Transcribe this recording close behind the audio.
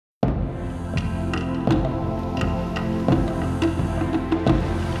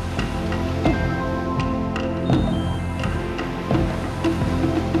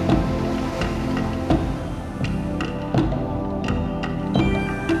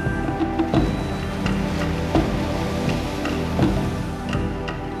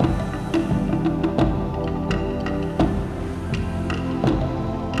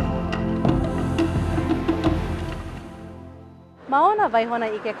Hawaii hona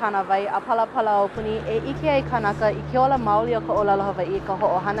I ke kana wai a pala o puni e ike ai kanaka I ke ola maoli o ka ʻōlelo Hawaii ka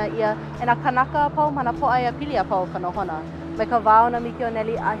hoʻohana ia e nā kanaka pau mana poʻaia pili a pau ka nohona. Mai ka wao na miki o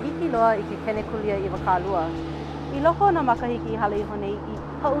Nelly a hiki loa I ke kene kulia I wakalua. I loko o nā makahiki I hala I honei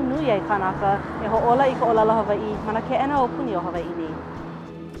I hau nui ai kanaka e hoʻola I ka ʻōlelo Hawaii mana ke ena o puni o Hawaii ni.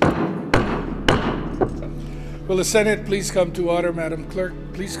 Will the Senate please come to order, Madam Clerk?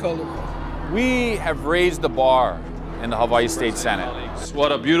 Please call the roll. We have raised the bar in the Hawaii State Senate.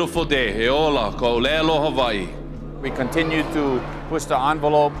 What a beautiful day. He ola, ko ʻŌlelo Hawaii. We continue to push the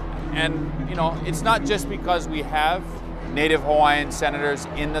envelope. And, you know, it's not just because we have Native Hawaiian senators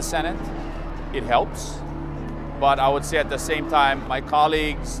in the Senate. It helps. But I would say at the same time, my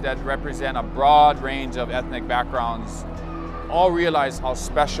colleagues that represent a broad range of ethnic backgrounds all realize how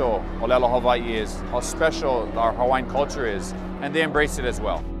special ʻŌlelo Hawaii is, how special our Hawaiian culture is, and they embrace it as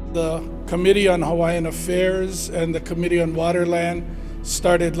well. The Committee on Hawaiian Affairs and the Committee on Waterland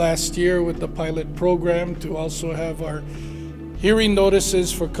started last year with the pilot program to also have our hearing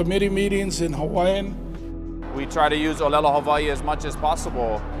notices for committee meetings in Hawaiian. We try to use ʻŌlelo Hawaii as much as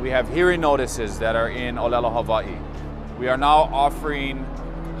possible. We have hearing notices that are in ʻŌlelo Hawaii. We are now offering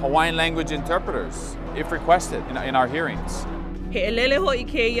Hawaiian language interpreters, if requested, in our hearings. He ʻelele hoʻi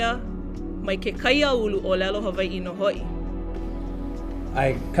keia mai ke kaia ulu ʻŌlelo Hawaii no hoʻi.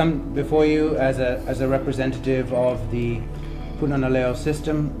 I come before you as a representative of the Punana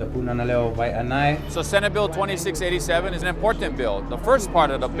system, the Punana Waiʻanae. So Senate Bill 2687 is an important bill. The first part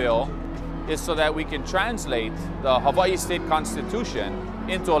of the bill is so that we can translate the Hawaii State Constitution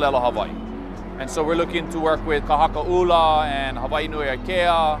into ʻŌlelo Hawaii. And so we're looking to work with Kahakaʻula and Hawaii Nui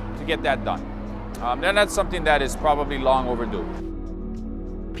Akea to get that done. And that's something that is probably long overdue.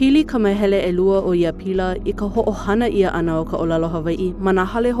 Pili ka mehele e lua o ia pila I ka hoʻohana ia ana o ka ʻōlelo Hawaii ma nā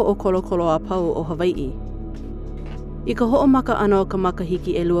hale hoʻokolokolo a pau o Hawaii. I ka hoʻomaka ana o ka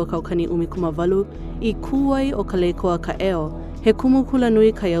makahiki e lua kaukani ʻumikumawalu I kūai o ka leikoa ka eo, he kumukula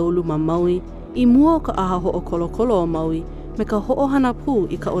nui ka iaulu ma Maui, I mua o ka aha hoʻokolokolo o Maui, me ka hoʻohana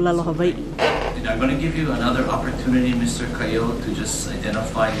pū I ka ʻōlelo Hawaii. I'm going to give you another opportunity, Mr. Kayo, to just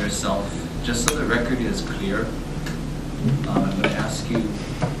identify yourself, just so the record is clear. I'm going to ask you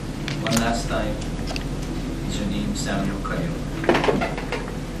one last time. Is your name Samuel Kayo?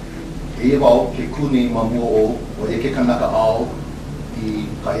 E wau ke kuni mamua o e ke kanaka ao I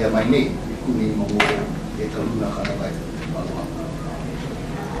ka ea mai nei, ke kuni mamua o e ka luna kanaka aloha.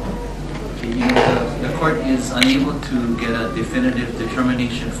 The court is unable to get a definitive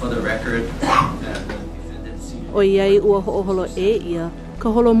determination for the record. O iai ua hoʻoholo e ia, ka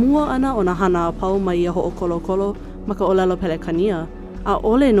holomua ana o na hana a pau mai ia hoʻokolokolo ma ka ʻōlelo pelekania, a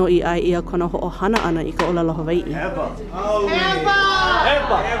ole no I ai ia kona hoʻohana ana I ka ʻōlelo Hawaii. Eva!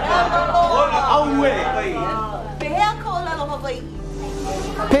 Aue! Pehea ka ʻōlelo Hawaii.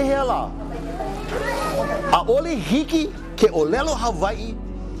 Pehea la! A ole hiki ke ʻōlelo Hawaii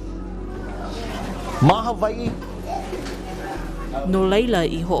ma Hawaii. No leila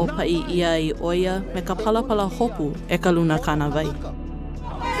I hoʻopaʻi ia I oia me ka palapala hopu e ka luna kanawai.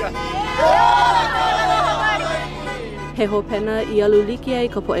 He hopena I aluliki ai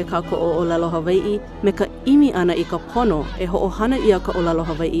ka poʻe kako o ʻōlelo Hawaii me ka imi ana I ka pono e hoʻohana ia ka ʻōlelo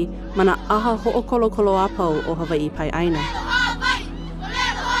Hawaii ma na aha hoʻokolokolo a pau o Hawaii pai aina.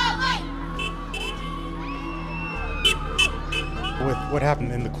 With what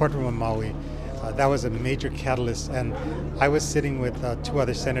happened in the courtroom of Maui, that was a major catalyst, and I was sitting with two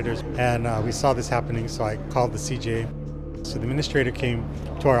other senators, and we saw this happening, so I called the CJ. So the administrator came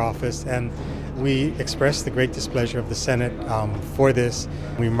to our office, and we expressed the great displeasure of the Senate for this.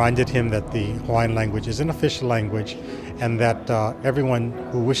 We reminded him that the Hawaiian language is an official language, and that everyone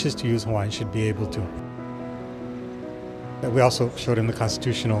who wishes to use Hawaiian should be able to. We also showed him the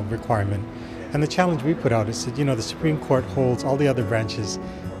constitutional requirement. And the challenge we put out is that, you know, the Supreme Court holds all the other branches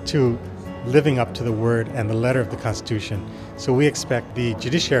to living up to the word and the letter of the Constitution. So we expect the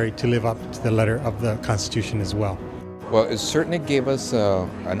judiciary to live up to the letter of the Constitution as well. Well, it certainly gave us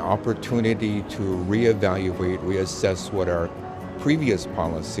an opportunity to reevaluate, reassess what our previous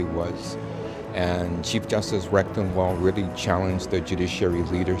policy was. And Chief Justice Rectenwald really challenged the judiciary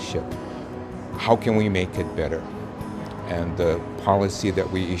leadership. How can we make it better? And the policy that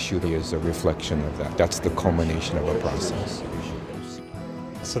we issued is a reflection of that. That's the culmination of a process.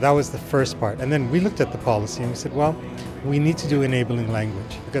 So that was the first part. And then we looked at the policy and we said, well, we need to do enabling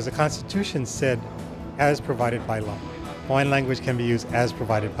language because the Constitution said as provided by law. Hawaiian language can be used as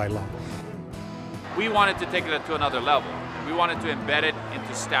provided by law. We wanted to take it to another level. We wanted to embed it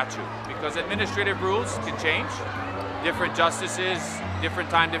into statute because administrative rules can change. Different justices, different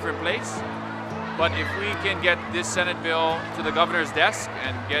time, different place. But if we can get this Senate bill to the governor's desk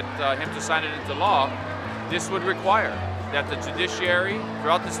and get him to sign it into law, this would require that the judiciary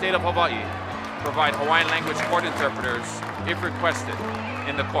throughout the state of Hawaii provide Hawaiian language court interpreters if requested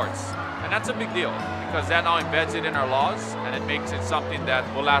in the courts. And that's a big deal because that now embeds it in our laws and it makes it something that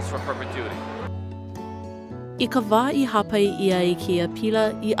will last for perpetuity. I ka wā I hapai ia I kia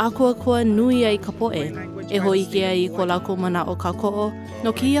pila I akuakua nui ai ka poe. E hoi kia I ko lako mana o ka ko'o,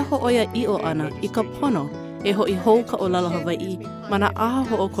 no kia ho oia I o ana I ka pono e hoi hou ka ʻŌlelo Hawaiʻi mana aha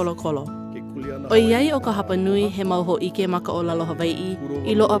ho o kolokolo. O iai o ka hapa nui he mau ho ike ma ka ʻŌlelo Hawaiʻi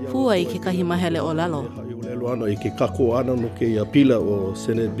I loa pua I kekahi mahele ʻŌlelo. ʻŌlelo ana I ke kako ana no ke ia pila o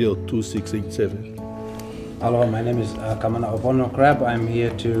Senate Bill 2687. Aloha, my name is Kamana Obono Crab. I'm here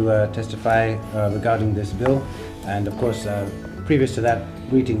to testify regarding this bill, and of course, previous to that,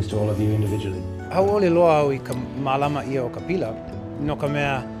 greetings to all of you individually. Hauʻoli loa au I ka mālama ia o ka pila, no ka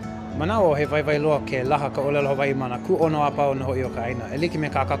mea manao he vaivai loa ke laha ka ʻŌlelo Hawaiʻi mana ku ono apau no hoi o ka ʻaina. E like me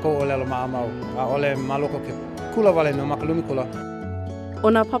ka kako ʻŌlelo maʻamau, a ole maloko ke kula wale no makalumi kula. O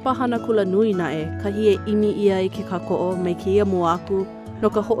nā papahana kula nui naʻe, kahi e imi ia I ke kako'o me kia moaku no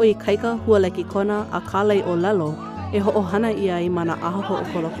ka hoʻoi kaika hualeki kona a kālai ʻŌlelo e hoʻohana ia I mana aha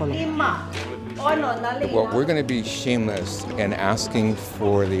hoʻokolokolo. Well, we're going to be shameless in asking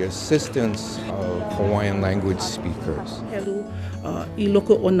for the assistance of Hawaiian language speakers. I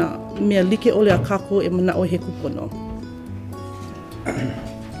loko o nā mea like ole a kako e mana o he kupono.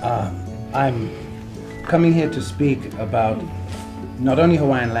 I'm coming here to speak about not only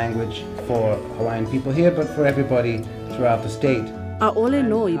Hawaiian language for Hawaiian people here, but for everybody throughout the state. A ole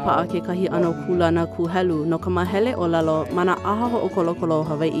no I pa'a ke kahi ano kulana kuhelu no ka mahele ʻŌlelo mana aha hoʻokolokolo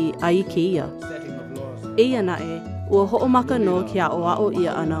Hawaiʻi a I ke ia. Eia naʻe, ua hoʻomaka no ke aʻoaʻo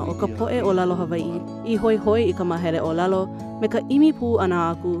ia ana o ka poʻe ʻŌlelo Hawaiʻi I hoihoi I ka mahele ʻŌlelo me ka imi pū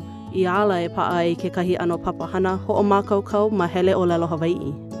ana aku I ala e pa'a ai ke kahi ano papahana hoʻomakaukau mahele ʻŌlelo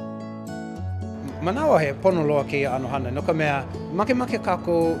Hawaiʻi. Manawa he pono loa ke ia ano hana, no ka mea make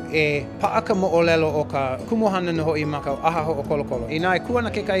kako e paaka mo ʻŌlelo o ka kumohana no hoi ma ka aha ho o kolokolo. I nā e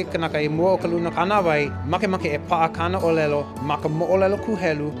kuana ke kai kanaka I mua o ka luna kanawai, make e paakana ʻŌlelo ma ka mo ʻŌlelo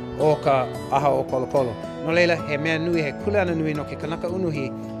kuhelu o ka aha o kolokolo. No leila he mea nui, he kuleana nui no ke kanaka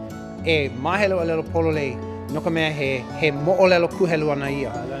unuhi e mahele ʻŌlelo pololei, no ka mea he mo ʻŌlelo kuhelu ana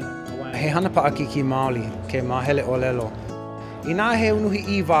ia. He hana paaki ki Maoli ke mahele ʻŌlelo. I nā he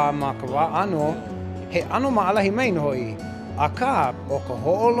unuhi I wā ma ka wā ano, he ano maalahi mai no hoi. A ka o ka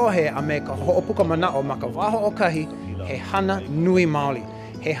hoʻolohe a me ka hoʻopuka manao ma ka wā hoʻokahi, he hana nui Maoli.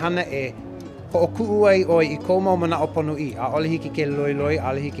 He hana e hoʻokuʻu ai oi I kou mau manao pono I. A ole hiki ke loiloi,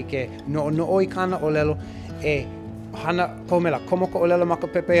 a ole hiki ke noʻonoʻo I kana ʻŌlelo, e hana komela, komo ka ʻŌlelo ma ka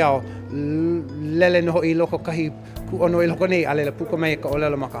pepe ao, lele no hoi loko kahi ku ono I loko nei, a lele puka mai ka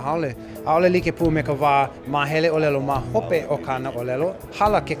ʻŌlelo ma ka haole. A ole like pu me ka wā ma hele ʻŌlelo ma hope o kana ʻŌlelo,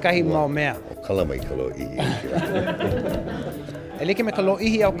 hala ke kahi mau mea. Kala mai ka loʻihi. E like me ka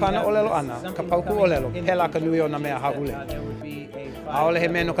loʻihi au kana ʻŌlelo ana, ka pauku ʻŌlelo, pela ka nui o na mea haule. A ole he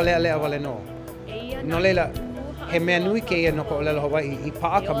mea no ka lea wale no. No leila, he mea nui ke ia no ka ʻŌlelo Hawaiʻi, I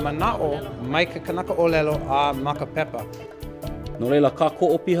pa'a ka manao mai ka kanaka ʻŌlelo a ma ka pepa. No leila, ka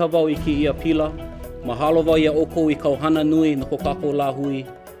koʻo piha wau I ki ia pila, mahalo wau ia ʻōkou I kauhana nui no ko kākou lāhui.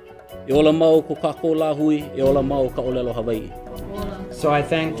 E ola mau ko kākou lāhui, e ola mau ka ʻŌlelo Hawaiʻi. So I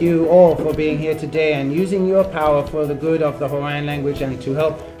thank you all for being here today and using your power for the good of the Hawaiian language and to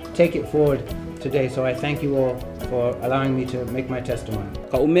help take it forward today. So I thank you all for allowing me to make my testimony.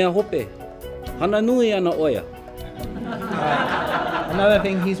 Ka umea hope, hana nui ana oia. Another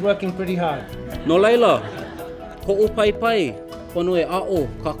thing, he's working pretty hard. No laila, ko pai, pono e a'o,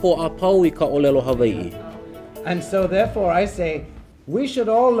 ka ko a pau I ka ʻŌlelo Hawaiʻi. And so therefore I say, we should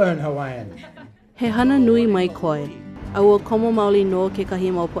all learn Hawaiian. He hana nui mai koe. Aua komo maoli no ke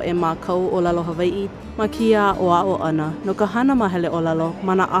kahi mau poʻe mākau ʻŌlelo Hawaiʻi ma kia ʻōaʻo ana no ka hana mahele ʻŌlelo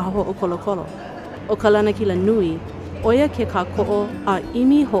mana aha hoʻokolokolo. O ka lanakila nui, oia ke kākoʻo a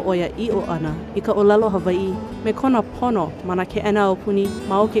imi ho oia iʻo ana I ka ʻŌlelo Hawaiʻi me kona pono mana ke ʻena o puni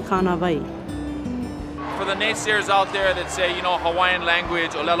ma o ke kāna wai. For the naysayers out there that say, you know, Hawaiian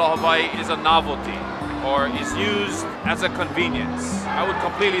language, ʻŌlelo Hawaii is a novelty or is used as a convenience, I would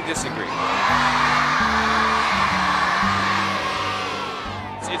completely disagree.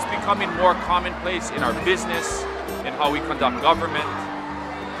 It's becoming more commonplace in our business, in how we conduct government,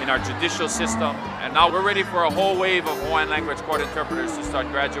 in our judicial system. And now we're ready for a whole wave of Hawaiian language court interpreters to start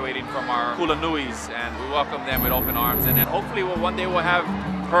graduating from our kulanuis, and we welcome them with open arms. And then hopefully one day we'll have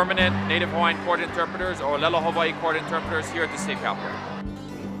permanent Native Hawaiian court interpreters or ʻŌlelo Hawaii court interpreters here at the state capitol.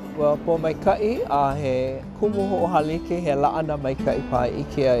 Well, po maikai a he kumu ho'ohalike he la'ana maikai pa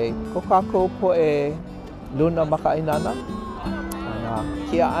ike ai. Ko kākou po e luna makainana.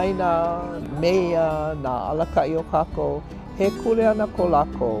 Kia aina meia na alakai o kākou. He kule ana ko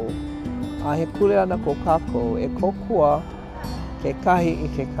lākou. A he kule ana ko kākou e kokua ke kahi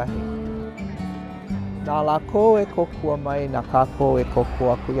i ke kahi. Nā lākou e kokua mai, nā kākou e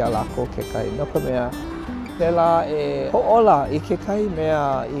kokua kuia lākou ke kahi. No ka mea, pela e ho'ola i ke kai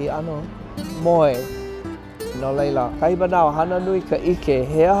mea I ano moe. No leila, kai manao hana nui ka ike,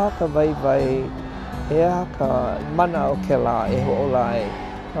 he aha ka vai, he aha ka mana o ke la e ho'ola ai.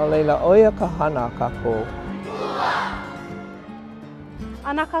 No leila, oia ka hana kākou.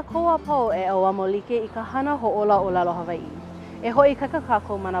 Ana ka koa pau e au amolike I ka hana ho'ola o ʻŌlelo Hawaiʻi. E hoi kaka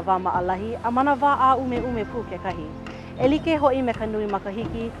kākou mana wā maʻalahi a mana wā a ume pū ke kahi. E like hoi me ka nui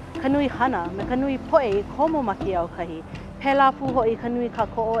makahiki, ka nui hana, me ka nui poe I komo maki au kahi. Pēlā pū hoi ka nui ka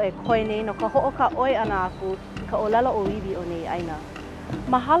ko'o e koe nei no ka ho'oka oi ana aku I ka ʻŌlelo o iwi o nei aina.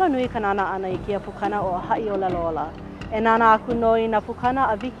 Mahalo nui ka nana ana I kia pukana o ʻāhaʻi ʻŌlelo ola. E nana aku no I nā pukana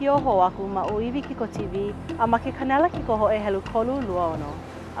a wiki o ho aku ma o iwi kiko TV a ma ke kanela kiko ho e helu kolu lua ono.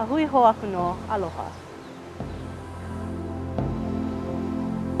 A hui ho aku no, aloha.